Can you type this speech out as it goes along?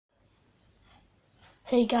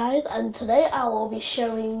Hey guys, and today I will be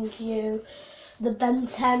showing you the Ben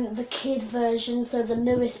 10, the kid version, so the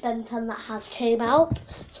newest Ben 10 that has came out.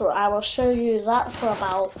 So I will show you that for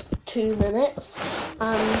about 2 minutes,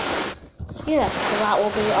 and yeah, so that will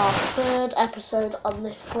be our third episode on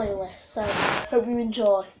this playlist, so hope you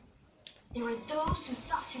enjoy. There are those who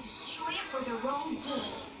sought to destroy it for their own gain.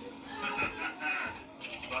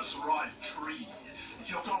 That's right, Tree.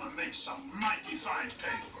 You're gonna make some mighty fine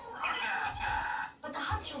paper. But the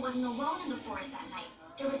hunter wasn't alone in the forest that night.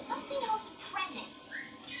 There was something else present.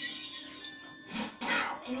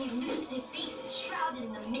 An elusive beast shrouded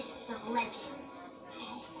in the mists of legend.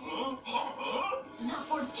 The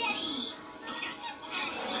Forgetti!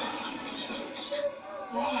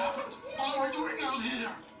 What happened? What am I doing out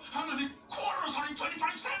here? How many quarters are in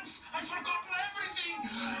 25 cents? I've forgotten everything.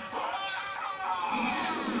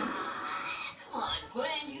 Come on,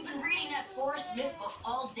 Gwen. You've been reading that Forest Myth book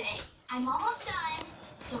all day. I'm almost done.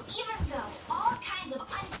 So even though all kinds of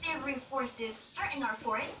unsavory forces threaten our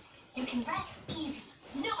forests, you can rest easy,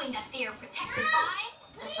 knowing that they are protected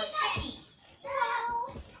by the Forgetti.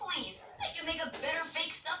 Well, please, I can make a better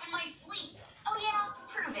fake stuff in my sleep. Oh yeah?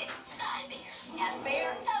 Prove it. Psybear. Half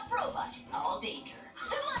bear, half robot. All danger.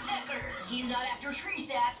 The Bloodpecker. He's not after tree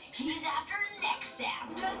sap, he's after neck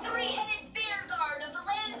sap. The three-headed bear guard of the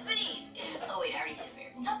lands beneath. Oh wait, I already did a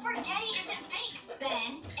bear. The Forgetti isn't fake,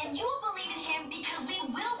 Ben, and you will believe in him because we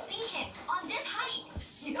will see him on this hike.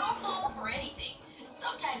 You don't fall for anything.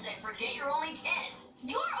 Sometimes I forget you're only 10.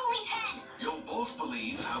 You're only 10! You'll both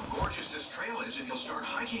believe how gorgeous this trail is and you'll start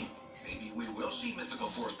hiking. Maybe we will see mythical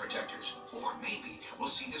forest protectors. Or maybe we'll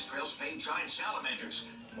see this trail's famed giant salamanders.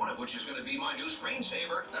 One of which is going to be my new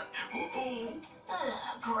screensaver.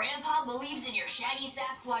 Grandpa believes in your shaggy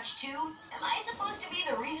Sasquatch too? Am I supposed to be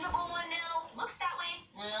the reasonable one now? Looks that way.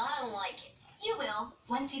 Well, I don't like it. You will,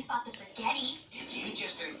 once we spot the Forgetti. Did you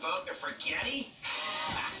just invoke the Forgetti?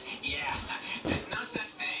 Yeah, there's no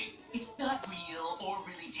such thing. It's not real or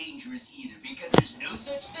really dangerous either, because there's no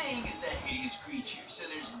such thing as that hideous creature, so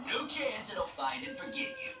there's no chance it'll find and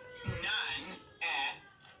forget you. None.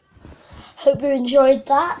 Hope you enjoyed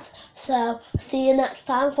that. So see you next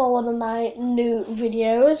time for one of my new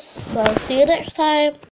videos. So see you next time.